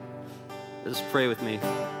Just pray with me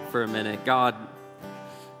for a minute. God,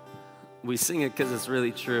 we sing it because it's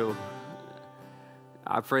really true.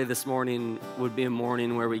 I pray this morning would be a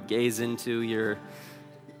morning where we gaze into your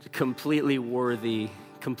completely worthy,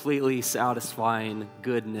 completely satisfying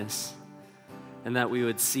goodness, and that we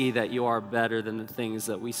would see that you are better than the things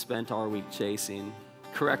that we spent our week chasing.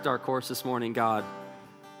 Correct our course this morning, God.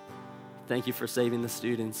 Thank you for saving the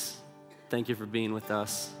students. Thank you for being with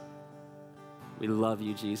us. We love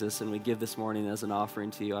you, Jesus, and we give this morning as an offering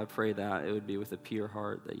to you. I pray that it would be with a pure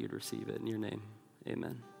heart that you'd receive it in your name.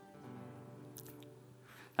 Amen.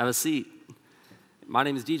 Have a seat. My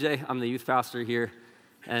name is DJ. I'm the youth pastor here.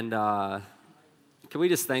 And can we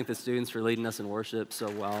just thank the students for leading us in worship so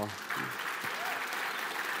well?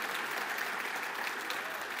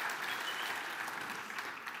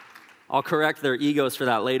 I'll correct their egos for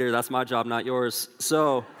that later. That's my job, not yours.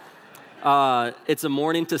 So it's a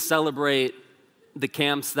morning to celebrate the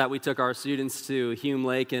camps that we took our students to, Hume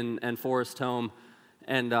Lake and Forest Home.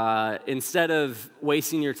 And instead of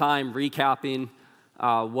wasting your time recapping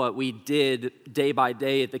what we did day by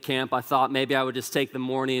day at the camp, I thought maybe I would just take the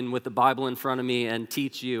morning with the Bible in front of me and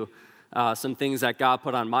teach you some things that God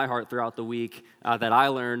put on my heart throughout the week that I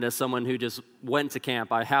learned as someone who just went to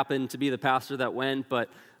camp. I happened to be the pastor that went, but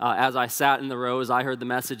as I sat in the rows, I heard the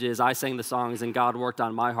messages, I sang the songs, and God worked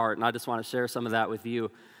on my heart, and I just want to share some of that with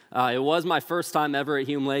you. It was my first time ever at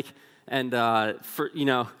Hume Lake, and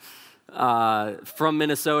from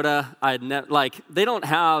Minnesota, they don't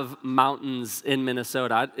have mountains in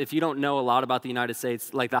Minnesota. If you don't know a lot about the United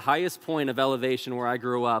States, like the highest point of elevation where I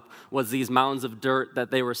grew up was these mounds of dirt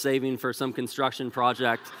that they were saving for some construction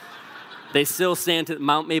project. They still stand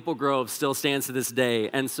Mount Maple Grove still stands to this day,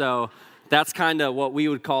 and so that's kind of what we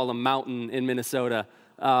would call a mountain in Minnesota.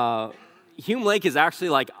 Hume Lake is actually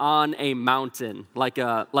like on a mountain, like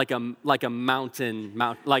a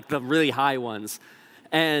mountain, like the really high ones.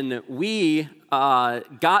 And we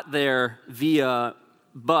got there via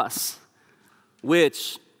bus,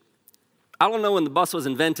 which I don't know when the bus was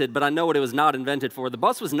invented, but I know what it was not invented for. The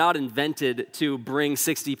bus was not invented to bring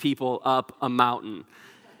 60 people up a mountain.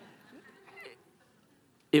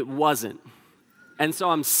 It wasn't. And so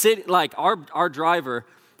I'm sitting, like our driver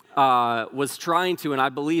was trying to, and I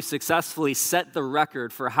believe successfully, set the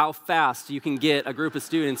record for how fast you can get a group of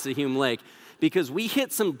students to Hume Lake, because we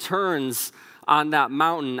hit some turns on that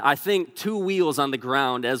mountain, I think 2 wheels on the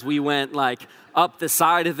ground as we went like up the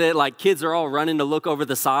side of it. Like kids are all running to look over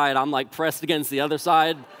the side. I'm like pressed against the other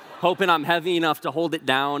side, hoping I'm heavy enough to hold it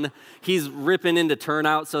down. He's ripping into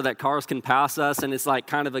turnout so that cars can pass us, and it's like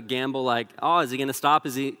kind of a gamble, like, oh, is he gonna stop?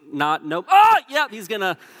 Is he not? Nope. Oh, yeah, he's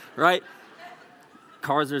gonna, right?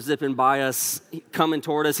 Cars are zipping by us, coming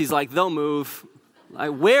toward us. He's like, they'll move.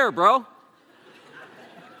 Like, where, bro?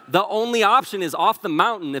 The only option is off the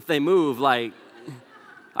mountain if they move. Like,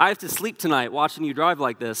 I have to sleep tonight watching you drive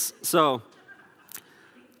like this. So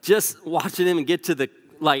just watching him and get to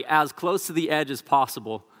as close to the edge as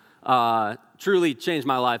possible truly changed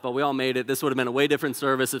my life, but we all made it. This would have been a way different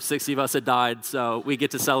service if 60 of us had died, so we get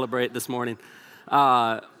to celebrate this morning.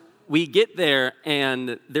 We get there,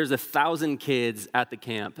 and there's 1,000 kids at the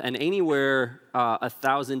camp, and anywhere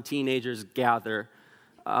 1,000 teenagers gather,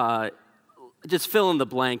 just fill in the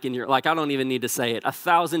blank, and you're like, I don't even need to say it.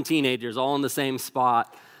 1,000 teenagers all in the same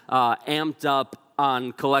spot, amped up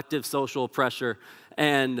on collective social pressure.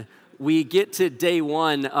 And we get to day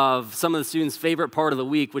one of some of the students' favorite part of the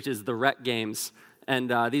week, which is the rec games. And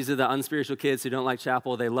these are the unspiritual kids who don't like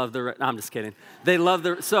chapel. They love the I'm just kidding. They love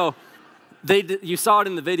you saw it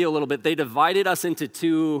in the video a little bit. They divided us into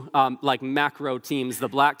two macro teams, the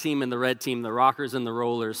black team and the red team, the rockers and the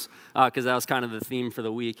rollers, because that was kind of the theme for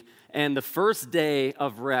the week. And the first day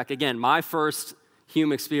of rec, again, my first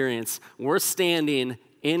Hume experience, we're standing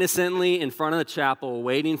innocently in front of the chapel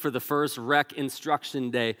waiting for the first rec instruction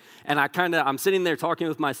day. And I'm sitting there talking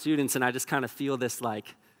with my students, and I just kind of feel this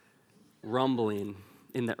like rumbling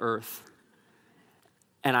in the earth.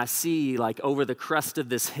 And I see like over the crest of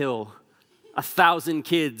this hill, 1,000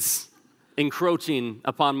 kids encroaching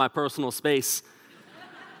upon my personal space,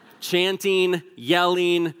 chanting,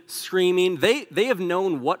 yelling, screaming. They have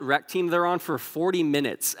known what rec team they're on for 40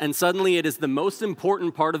 minutes, and suddenly it is the most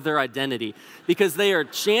important part of their identity because they are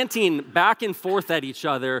chanting back and forth at each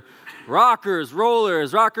other, rockers,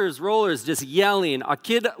 rollers, just yelling.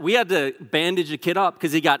 We had to bandage a kid up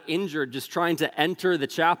because he got injured just trying to enter the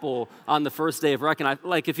chapel on the first day of rec. And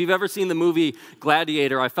if you've ever seen the movie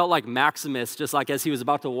Gladiator, I felt like Maximus, just like as he was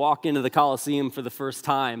about to walk into the Colosseum for the first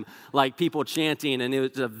time, like people chanting, and it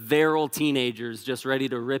was a virile teenagers just ready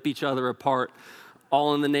to rip each other apart,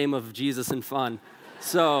 all in the name of Jesus and fun.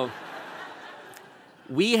 So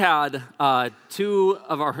we had two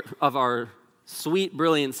of our sweet,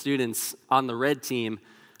 brilliant students on the red team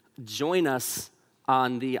join us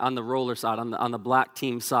on the roller side, on the black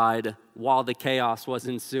team side, while the chaos was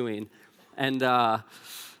ensuing. And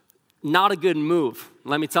not a good move.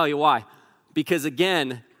 Let me tell you why. Because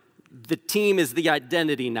again, the team is the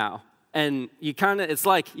identity now. And it's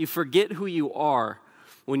like you forget who you are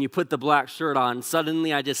when you put the black shirt on.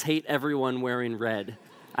 Suddenly, I just hate everyone wearing red.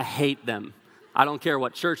 I hate them. I don't care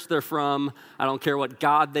what church they're from. I don't care what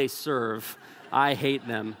God they serve. I hate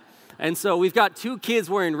them. And so we've got two kids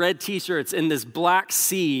wearing red t-shirts in this black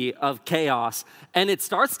sea of chaos. And it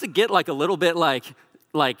starts to get like a little bit like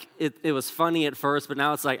it was funny at first, but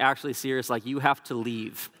now it's like actually serious. Like, you have to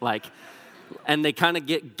leave. And they kind of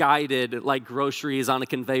get guided like groceries on a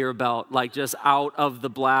conveyor belt, like just out of the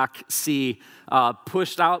black sea,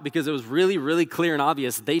 pushed out because it was really, really clear and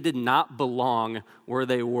obvious they did not belong where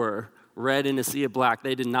they were. Red in a sea of black,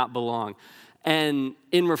 they did not belong. And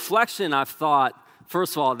in reflection, I've thought,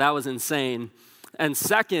 first of all, that was insane. And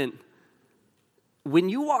second, when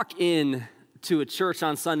you walk in to a church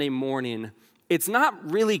on Sunday morning, it's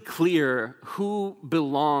not really clear who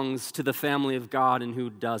belongs to the family of God and who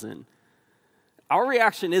doesn't. Our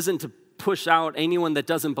reaction isn't to push out anyone that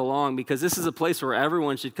doesn't belong, because this is a place where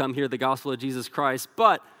everyone should come hear the gospel of Jesus Christ.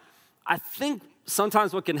 But I think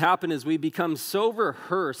sometimes what can happen is we become so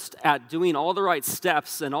rehearsed at doing all the right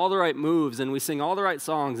steps and all the right moves, and we sing all the right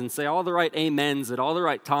songs and say all the right amens at all the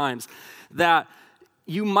right times, that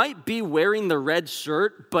you might be wearing the red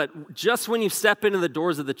shirt, but just when you step into the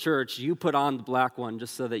doors of the church, you put on the black one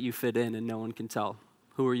just so that you fit in and no one can tell.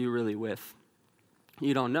 Who are you really with?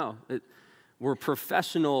 You don't know. We're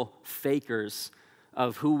professional fakers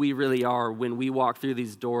of who we really are when we walk through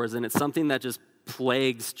these doors, and it's something that just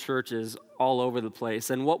plagues churches all over the place.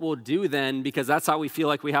 And what we'll do then, because that's how we feel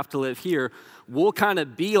like we have to live here, we'll kind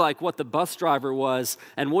of be like what the bus driver was,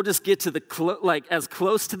 and we'll just get to the as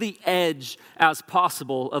close to the edge as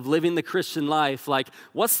possible of living the Christian life. Like,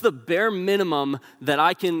 what's the bare minimum that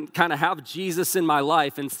I can kind of have Jesus in my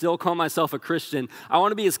life and still call myself a Christian? I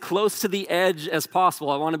want to be as close to the edge as possible.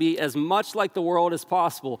 I want to be as much like the world as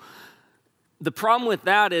possible. The problem with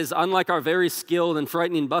that is, unlike our very skilled and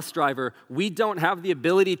frightening bus driver, we don't have the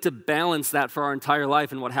ability to balance that for our entire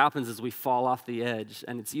life, and what happens is we fall off the edge,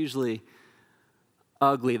 and it's usually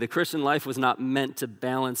ugly. The Christian life was not meant to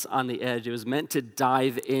balance on the edge. It was meant to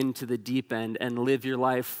dive into the deep end and live your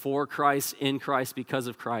life for Christ, in Christ, because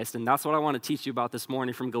of Christ. And that's what I want to teach you about this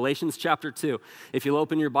morning from Galatians chapter 2. If you'll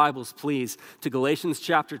open your Bibles, please, to Galatians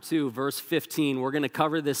chapter 2, verse 15. We're going to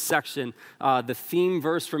cover this section. The theme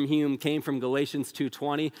verse from Hume came from Galatians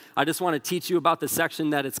 2:20. I just want to teach you about the section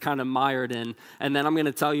that it's kind of mired in, and then I'm going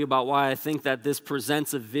to tell you about why I think that this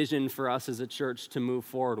presents a vision for us as a church to move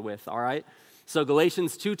forward with, all right? So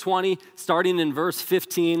Galatians 2:20, starting in verse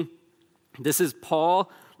 15, this is Paul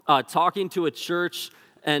talking to a church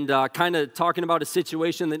and kind of talking about a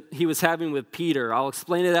situation that he was having with Peter. I'll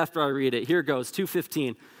explain it after I read it. Here it goes,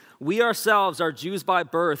 2:15. We ourselves are Jews by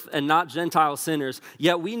birth and not Gentile sinners,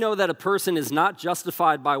 yet we know that a person is not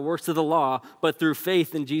justified by works of the law, but through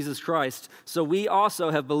faith in Jesus Christ. So we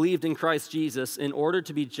also have believed in Christ Jesus in order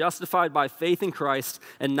to be justified by faith in Christ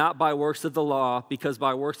and not by works of the law, because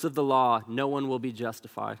by works of the law no one will be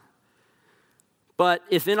justified. But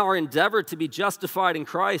if in our endeavor to be justified in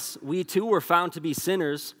Christ, we too were found to be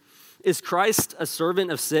sinners, is Christ a servant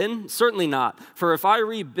of sin? Certainly not. For if I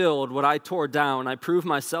rebuild what I tore down, I prove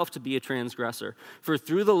myself to be a transgressor. For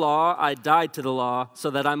through the law I died to the law, so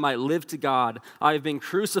that I might live to God. I have been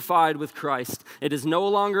crucified with Christ. It is no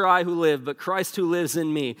longer I who live, but Christ who lives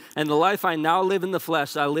in me. And the life I now live in the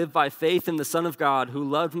flesh, I live by faith in the Son of God, who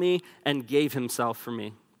loved me and gave himself for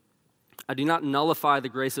me. I do not nullify the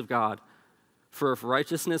grace of God. For if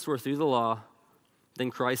righteousness were through the law, then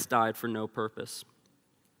Christ died for no purpose.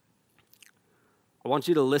 I want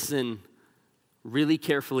you to listen really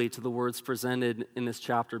carefully to the words presented in this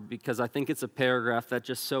chapter, because I think it's a paragraph that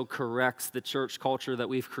just so corrects the church culture that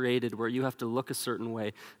we've created, where you have to look a certain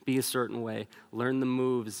way, be a certain way, learn the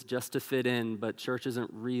moves just to fit in, but church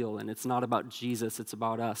isn't real, and it's not about Jesus, it's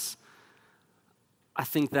about us. I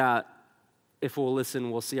think that if we'll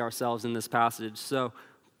listen, we'll see ourselves in this passage. So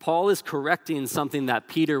Paul is correcting something that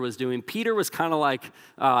Peter was doing. Peter was kind of like,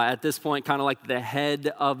 at this point, kind of like the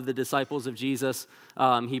head of the disciples of Jesus.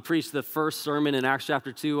 He preached the first sermon in Acts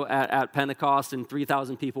chapter 2 at Pentecost, and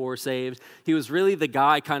 3,000 people were saved. He was really the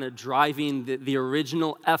guy kind of driving the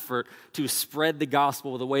original effort to spread the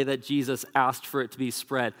gospel the way that Jesus asked for it to be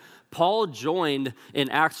spread. Paul joined in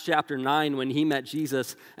Acts chapter 9 when he met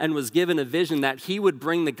Jesus and was given a vision that he would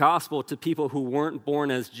bring the gospel to people who weren't born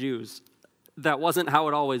as Jews. that wasn't how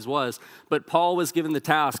it always was. But Paul was given the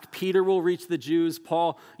task. Peter will reach the Jews.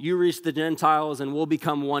 Paul, you reach the Gentiles, and we'll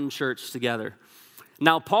become one church together.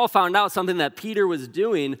 Now, Paul found out something that Peter was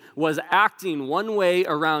doing was acting one way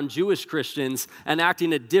around Jewish Christians and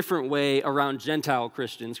acting a different way around Gentile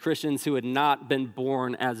Christians, Christians who had not been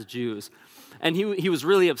born as Jews. And he was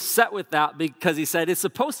really upset with that because he said, it's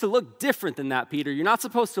supposed to look different than that, Peter. You're not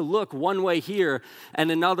supposed to look one way here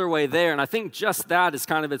and another way there. And I think just that is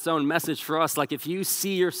kind of its own message for us. Like if you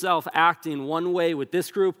see yourself acting one way with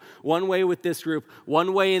this group, one way with this group,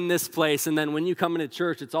 one way in this place, and then when you come into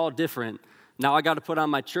church, it's all different. Now I got to put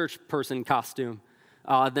on my church person costume.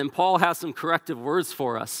 Then Paul has some corrective words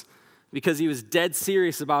for us because he was dead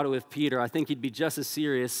serious about it with Peter. I think he'd be just as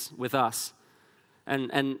serious with us.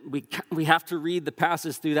 And we have to read the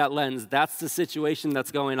passage through that lens. That's the situation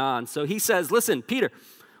that's going on. So he says, listen, Peter,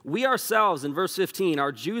 we ourselves, in verse 15,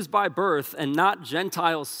 are Jews by birth and not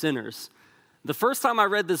Gentile sinners. The first time I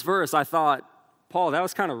read this verse, I thought, Paul, that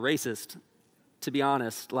was kind of racist, to be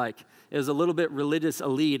honest. Like, it was a little bit religious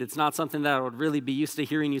elite. It's not something that I would really be used to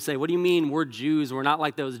hearing you say. What do you mean we're Jews? We're not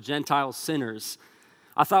like those Gentile sinners.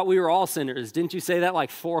 I thought we were all sinners. Didn't you say that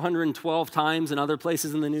like 412 times in other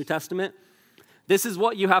places in the New Testament? This is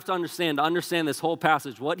what you have to understand this whole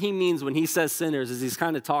passage. What he means when he says sinners is he's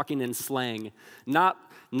kind of talking in slang, not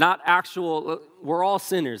actual, we're all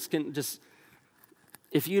sinners.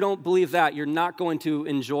 If you don't believe that, you're not going to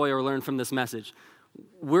enjoy or learn from this message.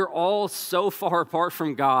 We're all so far apart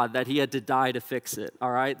from God that he had to die to fix it,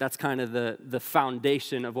 all right? That's kind of the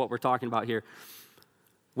foundation of what we're talking about here.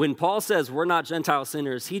 When Paul says we're not Gentile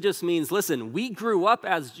sinners, he just means, listen, we grew up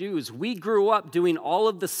as Jews. We grew up doing all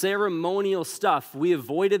of the ceremonial stuff. We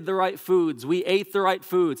avoided the right foods. We ate the right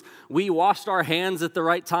foods. We washed our hands at the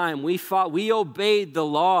right time. We obeyed the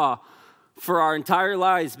law for our entire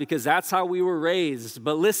lives because that's how we were raised.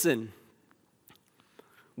 But listen,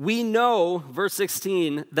 we know, verse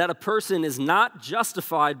 16, that a person is not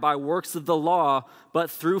justified by works of the law, but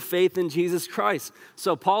through faith in Jesus Christ.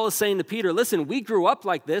 So Paul is saying to Peter, listen, we grew up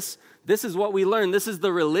like this. This is what we learned. This is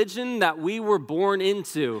the religion that we were born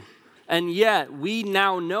into. And yet we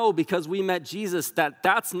now know because we met Jesus that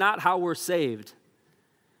that's not how we're saved.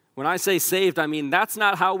 When I say saved, I mean that's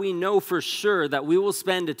not how we know for sure that we will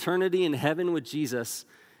spend eternity in heaven with Jesus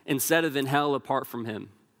instead of in hell apart from him.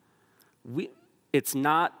 It's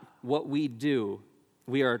not what we do.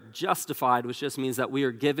 We are justified, which just means that we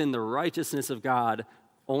are given the righteousness of God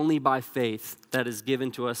only by faith that is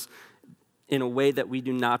given to us in a way that we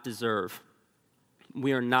do not deserve.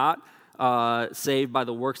 We are not saved by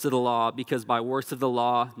the works of the law because by works of the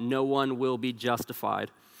law, no one will be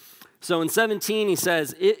justified. So in 17, he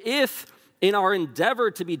says, if in our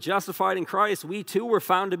endeavor to be justified in Christ, we too were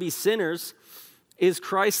found to be sinners, is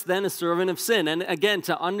Christ then a servant of sin? And again,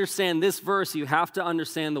 to understand this verse, you have to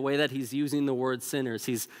understand the way that he's using the word sinners.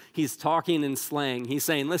 He's talking in slang. He's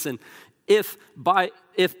saying, listen, if by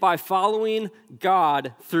following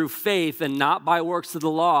God through faith and not by works of the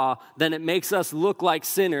law, then it makes us look like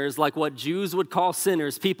sinners, like what Jews would call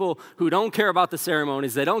sinners, people who don't care about the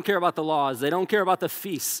ceremonies, they don't care about the laws, they don't care about the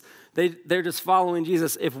feasts, they're just following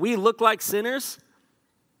Jesus. If we look like sinners,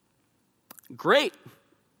 great.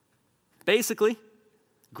 Basically,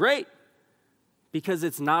 great, because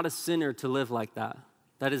it's not a sinner to live like that.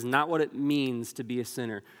 That is not what it means to be a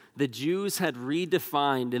sinner. The Jews had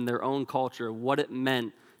redefined in their own culture what it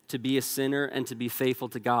meant to be a sinner and to be faithful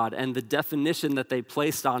to God. And the definition that they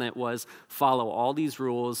placed on it was follow all these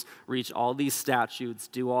rules, reach all these statutes,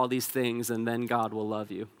 do all these things, and then God will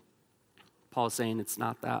love you. Paul's saying it's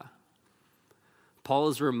not that. Paul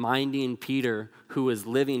is reminding Peter, who is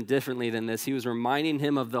living differently than this, he was reminding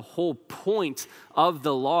him of the whole point of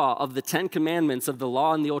the law, of the 10 Commandments, of the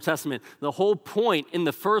law in the Old Testament. The whole point in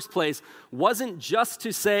the first place wasn't just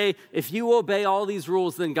to say, if you obey all these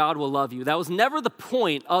rules, then God will love you. That was never the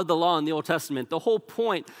point of the law in the Old Testament. The whole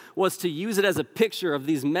point was to use it as a picture of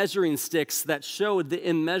these measuring sticks that showed the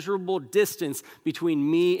immeasurable distance between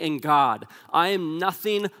me and God. I am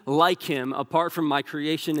nothing like him apart from my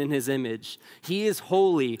creation in his image. He is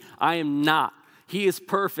holy. I am not. He is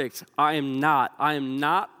perfect. I am not. I am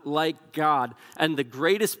not like God. And the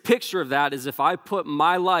greatest picture of that is if I put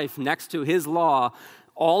my life next to his law,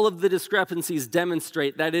 all of the discrepancies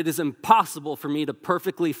demonstrate that it is impossible for me to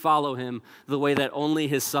perfectly follow him the way that only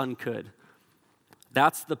his son could.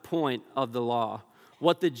 That's the point of the law.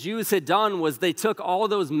 What the Jews had done was they took all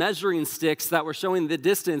those measuring sticks that were showing the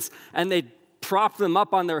distance and they propped them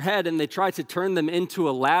up on their head and they tried to turn them into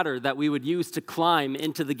a ladder that we would use to climb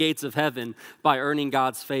into the gates of heaven by earning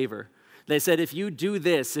God's favor. They said, if you do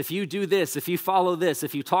this, if you do this, if you follow this,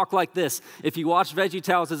 if you talk like this, if you watch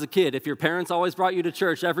VeggieTales as a kid, if your parents always brought you to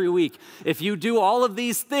church every week, if you do all of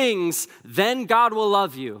these things, then God will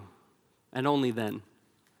love you. And only then.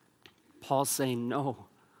 Paul's saying no.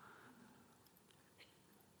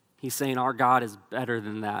 He's saying our God is better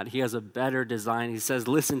than that. He has a better design. He says,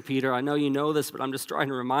 listen, Peter, I know you know this, but I'm just trying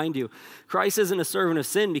to remind you. Christ isn't a servant of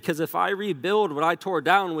sin, because if I rebuild what I tore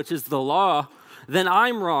down, which is the law, then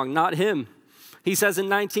I'm wrong, not him. He says in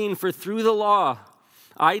 19, for through the law,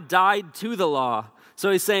 I died to the law.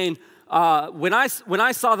 So he's saying, when I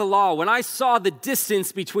saw the law, when I saw the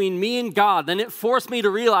distance between me and God, then it forced me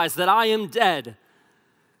to realize that I am dead.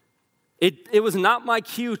 It was not my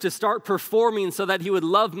cue to start performing so that he would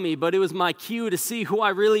love me, but it was my cue to see who I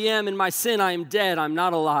really am. In my sin, I am dead, I'm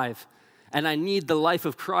not alive. And I need the life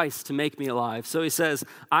of Christ to make me alive. So he says,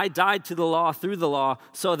 I died to the law through the law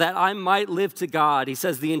so that I might live to God. He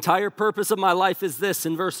says, the entire purpose of my life is this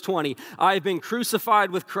in verse 20. I have been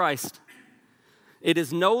crucified with Christ. It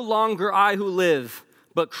is no longer I who live,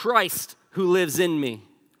 but Christ who lives in me.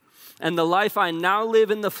 And the life I now live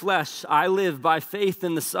in the flesh, I live by faith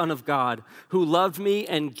in the Son of God, who loved me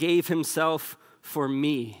and gave himself for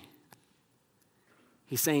me.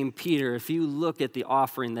 He's saying, Peter, if you look at the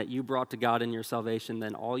offering that you brought to God in your salvation,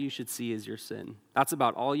 then all you should see is your sin. That's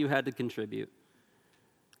about all you had to contribute.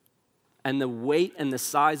 And the weight and the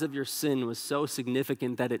size of your sin was so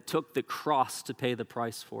significant that it took the cross to pay the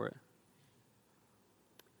price for it.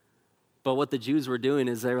 But what the Jews were doing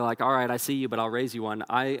is they were like, all right, I see you, but I'll raise you one.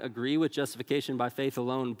 I agree with justification by faith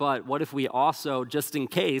alone, but what if we also, just in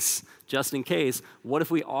case, what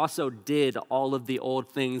if we also did all of the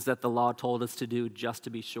old things that the law told us to do just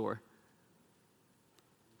to be sure?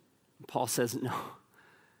 Paul says, no.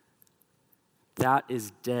 That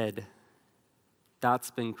is dead.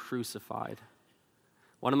 That's been crucified.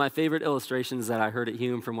 One of my favorite illustrations that I heard at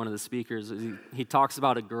Hume from one of the speakers, he talks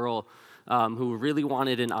about a girl who really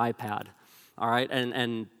wanted an iPad, all right?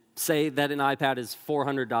 And say that an iPad is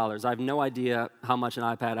 $400. I have no idea how much an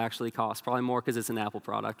iPad actually costs, probably more because it's an Apple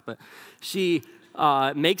product. But she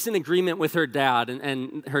makes an agreement with her dad,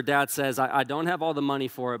 and her dad says, I don't have all the money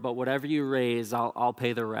for it, but whatever you raise, I'll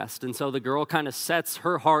pay the rest. And so the girl kind of sets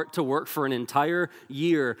her heart to work for an entire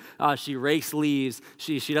year. She rakes leaves.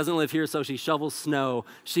 She doesn't live here, so she shovels snow.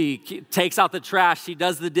 She takes out the trash. She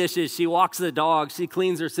does the dishes. She walks the dog. She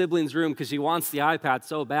cleans her sibling's room because she wants the iPad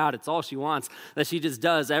so bad. It's all she wants, that she just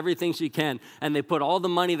does everything she can. And they put all the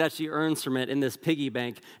money that she earns from it in this piggy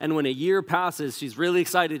bank. And when a year passes, she's really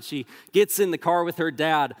excited. She gets in the car with her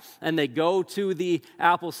dad, and they go to the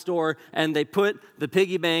Apple store, and they put the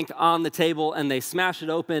piggy bank on the table, and they smash it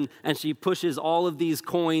open, and she pushes all of these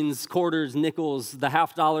coins, quarters, nickels, the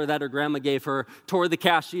 $50 that her grandma gave her, toward the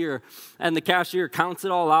cashier, and the cashier counts it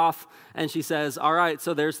all off, and she says, all right,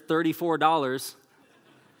 so there's $34.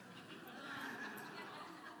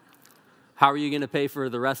 How are you going to pay for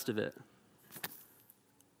the rest of it?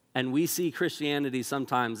 And we see Christianity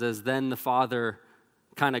sometimes as then the Father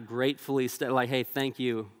kind of gratefully like, hey, thank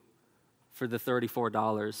you for the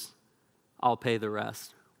 $34. I'll pay the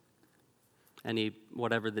rest. And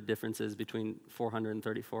whatever the difference is between 400 and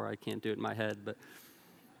 34, I can't do it in my head, but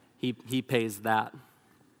he pays that.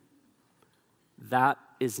 That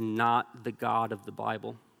is not the God of the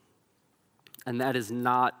Bible. And that is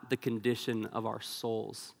not the condition of our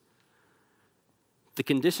souls. The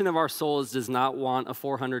condition of our souls does not want a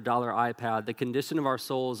 $400 iPad. The condition of our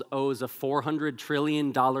souls owes a $400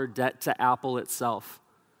 trillion debt to Apple itself.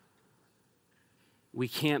 We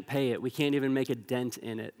can't pay it. We can't even make a dent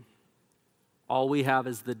in it. All we have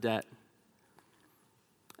is the debt.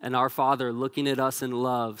 And our Father, looking at us in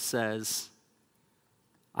love, says,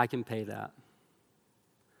 I can pay that.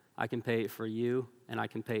 I can pay it for you, and I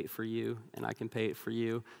can pay it for you, and I can pay it for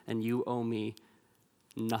you, and you owe me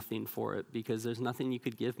nothing for it, because there's nothing you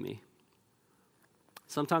could give me.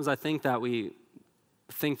 Sometimes I think that we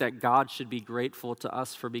think that God should be grateful to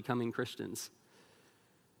us for becoming Christians.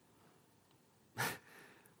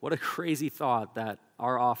 What a crazy thought that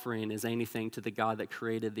our offering is anything to the God that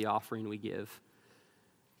created the offering we give.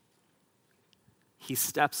 He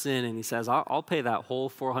steps in and he says, I'll pay that whole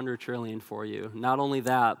 400 trillion for you. Not only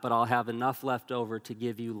that, but I'll have enough left over to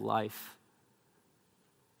give you life.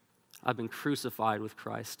 I've been crucified with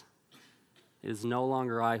Christ. It is no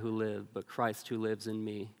longer I who live, but Christ who lives in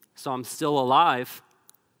me. So I'm still alive,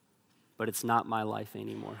 but it's not my life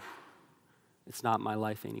anymore. It's not my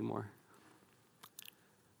life anymore.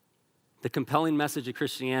 The compelling message of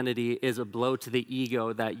Christianity is a blow to the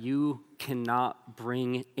ego that you cannot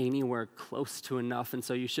bring anywhere close to enough, and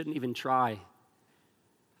so you shouldn't even try.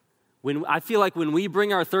 I feel like when we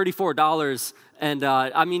bring our $34,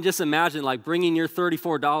 and just imagine like bringing your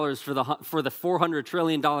 $34 for the $400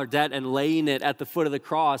 trillion debt and laying it at the foot of the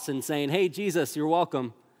cross and saying, hey, Jesus, you're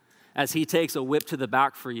welcome, as he takes a whip to the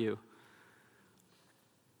back for you.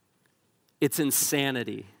 It's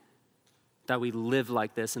insanity that we live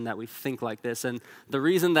like this and that we think like this. And the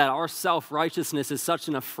reason that our self-righteousness is such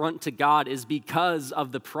an affront to God is because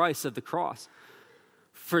of the price of the cross.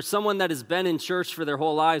 For someone that has been in church for their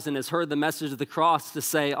whole lives and has heard the message of the cross to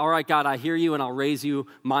say, all right, God, I hear you and I'll raise you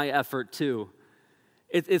my effort too.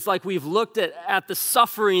 It's like we've looked at the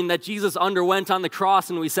suffering that Jesus underwent on the cross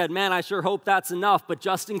and we said, man, I sure hope that's enough, but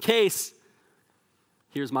just in case,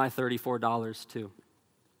 here's my $34 too.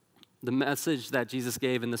 The message that Jesus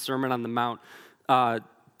gave in the Sermon on the Mount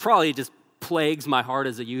probably just plagues my heart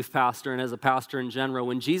as a youth pastor and as a pastor in general.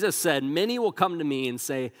 When Jesus said, many will come to me and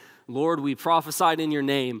say, Lord, we prophesied in your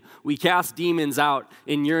name. We cast demons out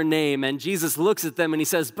in your name. And Jesus looks at them and he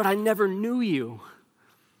says, but I never knew you.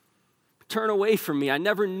 Turn away from me. I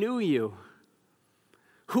never knew you.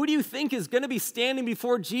 Who do you think is going to be standing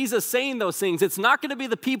before Jesus saying those things? It's not going to be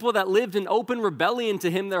the people that lived in open rebellion to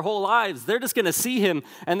him their whole lives. They're just going to see him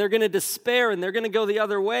and they're going to despair and they're going to go the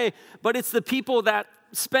other way. But it's the people that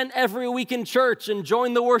spent every week in church and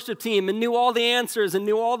joined the worship team and knew all the answers and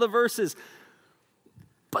knew all the verses.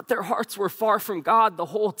 But their hearts were far from God the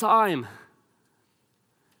whole time.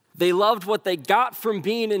 They loved what they got from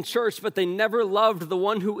being in church, but they never loved the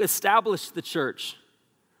one who established the church.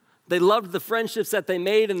 They loved the friendships that they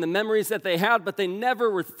made and the memories that they had, but they never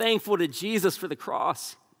were thankful to Jesus for the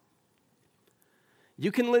cross. You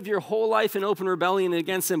can live your whole life in open rebellion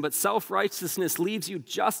against him, but self-righteousness leaves you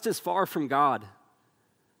just as far from God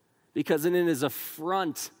because it is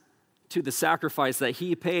affront to the sacrifice that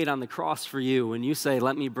he paid on the cross for you. When you say,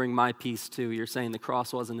 let me bring my peace too, you're saying the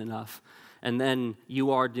cross wasn't enough. And then you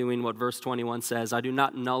are doing what verse 21 says, I do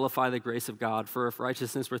not nullify the grace of God, for if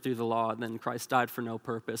righteousness were through the law, then Christ died for no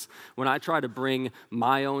purpose. When I try to bring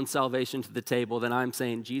my own salvation to the table, then I'm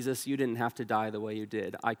saying, Jesus, you didn't have to die the way you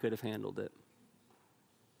did. I could have handled it.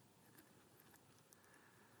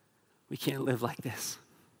 We can't live like this.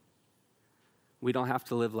 We don't have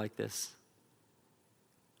to live like this.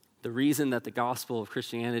 The reason that the gospel of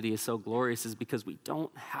Christianity is so glorious is because we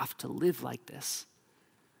don't have to live like this.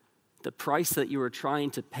 The price that you are trying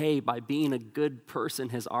to pay by being a good person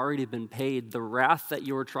has already been paid. The wrath that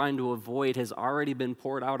you are trying to avoid has already been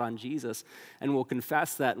poured out on Jesus. And we'll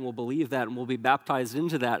confess that and we'll believe that and we'll be baptized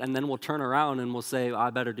into that. And then we'll turn around and we'll say, I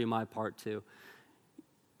better do my part too.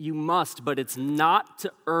 You must, but it's not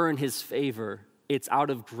to earn his favor. It's out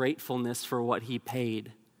of gratefulness for what he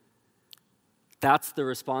paid. That's the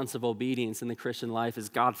response of obedience in the Christian life is,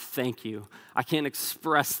 God, thank you. I can't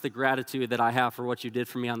express the gratitude that I have for what you did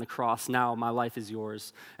for me on the cross. Now my life is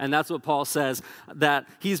yours. And that's what Paul says, that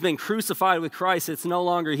he's been crucified with Christ. It's no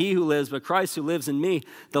longer he who lives, but Christ who lives in me.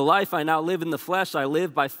 The life I now live in the flesh, I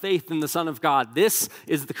live by faith in the Son of God. This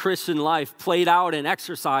is the Christian life played out and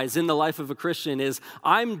exercised in the life of a Christian is,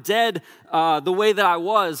 I'm dead the way that I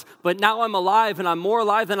was, but now I'm alive and I'm more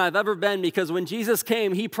alive than I've ever been because when Jesus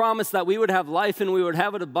came, he promised that we would have life and we would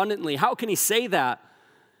have it abundantly. How can he say that?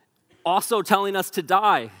 Also telling us to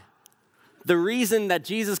die. The reason that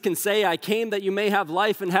Jesus can say, I came that you may have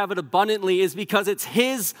life and have it abundantly is because it's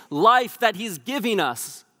his life that he's giving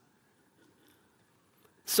us.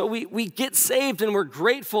 So we get saved and we're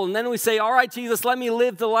grateful and then we say, all right, Jesus, let me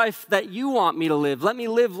live the life that you want me to live. Let me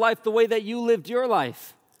live life the way that you lived your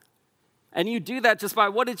life. And you do that just by,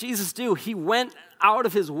 what did Jesus do? He went out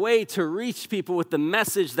of his way to reach people with the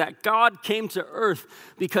message that God came to earth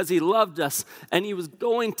because he loved us and he was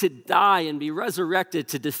going to die and be resurrected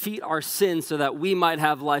to defeat our sins so that we might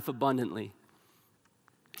have life abundantly.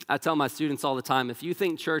 I tell my students all the time, if you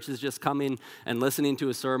think church is just coming and listening to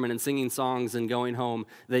a sermon and singing songs and going home,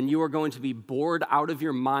 then you are going to be bored out of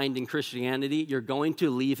your mind in Christianity. You're going to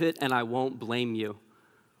leave it and I won't blame you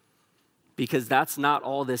because that's not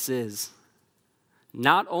all this is.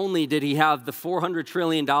 Not only did he have the $400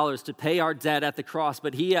 trillion to pay our debt at the cross,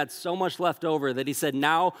 but he had so much left over that he said,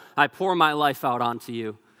 now I pour my life out onto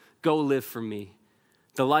you. Go live for me.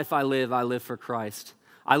 The life I live for Christ.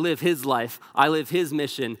 I live his life. I live his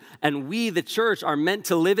mission. And we, the church, are meant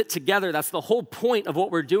to live it together. That's the whole point of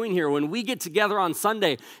what we're doing here. When we get together on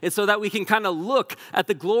Sunday, it's so that we can kind of look at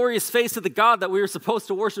the glorious face of the God that we were supposed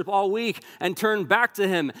to worship all week and turn back to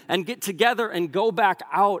him and get together and go back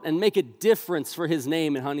out and make a difference for his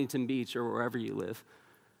name in Huntington Beach or wherever you live,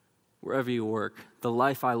 wherever you work. The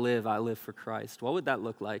life I live for Christ. What would that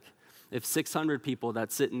look like? If 600 people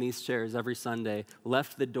that sit in these chairs every Sunday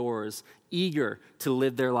left the doors eager to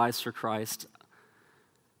live their lives for Christ,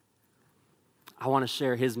 I want to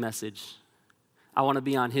share his message. I want to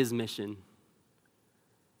be on his mission.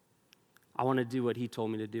 I want to do what he told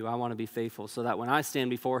me to do. I want to be faithful so that when I stand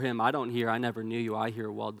before him, I don't hear, I never knew you. I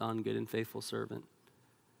hear, well done, good and faithful servant.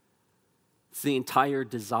 It's the entire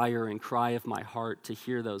desire and cry of my heart to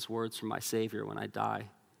hear those words from my Savior when I die.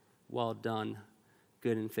 Well done,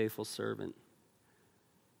 good and faithful servant.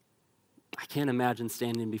 I can't imagine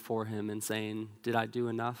standing before him and saying, did I do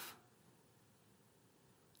enough?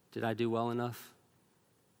 Did I do well enough?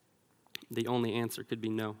 The only answer could be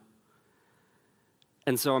no.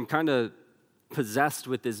 And so I'm kind of possessed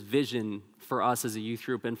with this vision for us as a youth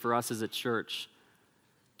group and for us as a church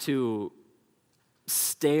to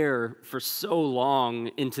stare for so long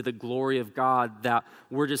into the glory of God that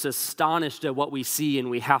we're just astonished at what we see and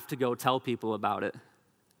we have to go tell people about it.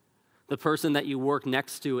 The person that you work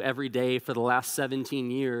next to every day for the last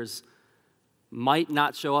 17 years might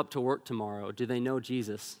not show up to work tomorrow. Do they know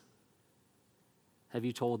Jesus? Have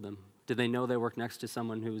you told them? Do they know they work next to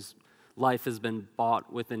someone whose life has been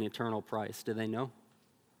bought with an eternal price? Do they know?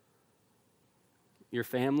 Your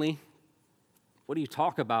family? What do you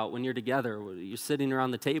talk about when you're together? You're sitting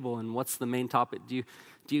around the table, and what's the main topic? Do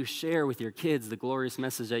you share with your kids the glorious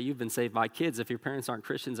message that you've been saved by? Kids, if your parents aren't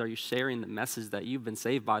Christians, are you sharing the message that you've been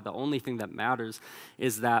saved by? The only thing that matters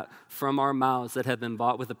is that from our mouths that have been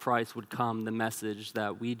bought with a price would come the message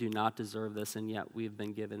that we do not deserve this, and yet we've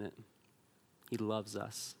been given it. He loves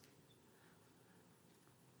us.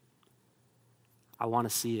 I want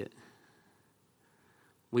to see it.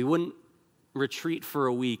 We wouldn't retreat for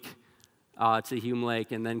a week to Hume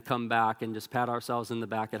Lake and then come back and just pat ourselves in the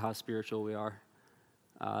back at how spiritual we are.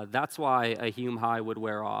 That's why a Hume High would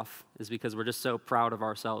wear off, is because we're just so proud of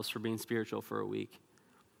ourselves for being spiritual for a week.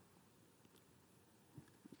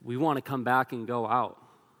 We want to come back and go out.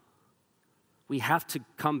 We have to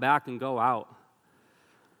come back and go out.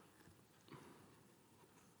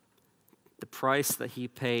 The price that he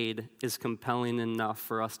paid is compelling enough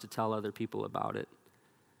for us to tell other people about it.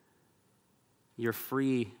 You're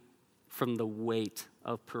free from the weight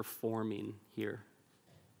of performing here.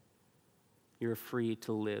 You're free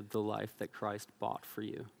to live the life that Christ bought for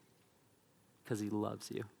you because he loves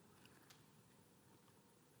you.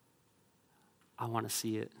 I want to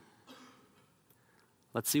see it.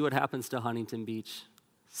 Let's see what happens to Huntington Beach,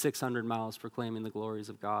 600 miles proclaiming the glories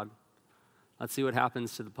of God. Let's see what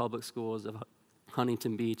happens to the public schools of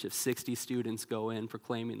Huntington Beach if 60 students go in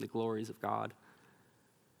proclaiming the glories of God.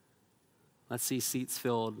 Let's see seats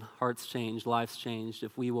filled, hearts changed, lives changed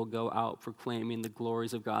if we will go out proclaiming the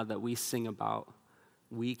glories of God that we sing about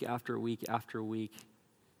week after week after week.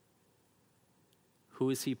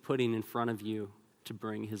 Who is he putting in front of you to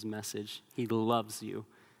bring his message? He loves you,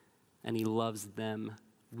 and he loves them.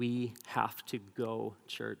 We have to go,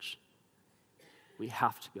 church. We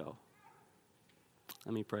have to go.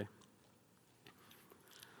 Let me pray.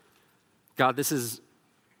 God, this is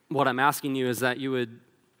what I'm asking you, is that you would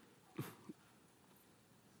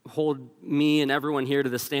hold me and everyone here to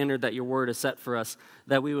the standard that your word has set for us,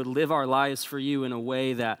 that we would live our lives for you in a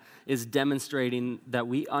way that is demonstrating that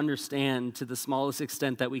we understand to the smallest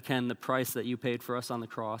extent that we can the price that you paid for us on the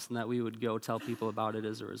cross, and that we would go tell people about it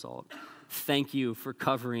as a result. Thank you for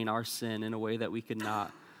covering our sin in a way that we could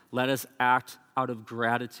not. Let us act out of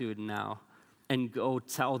gratitude now and go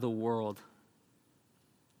tell the world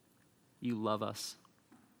you love us.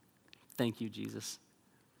 Thank you, Jesus.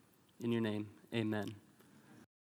 In your name, amen.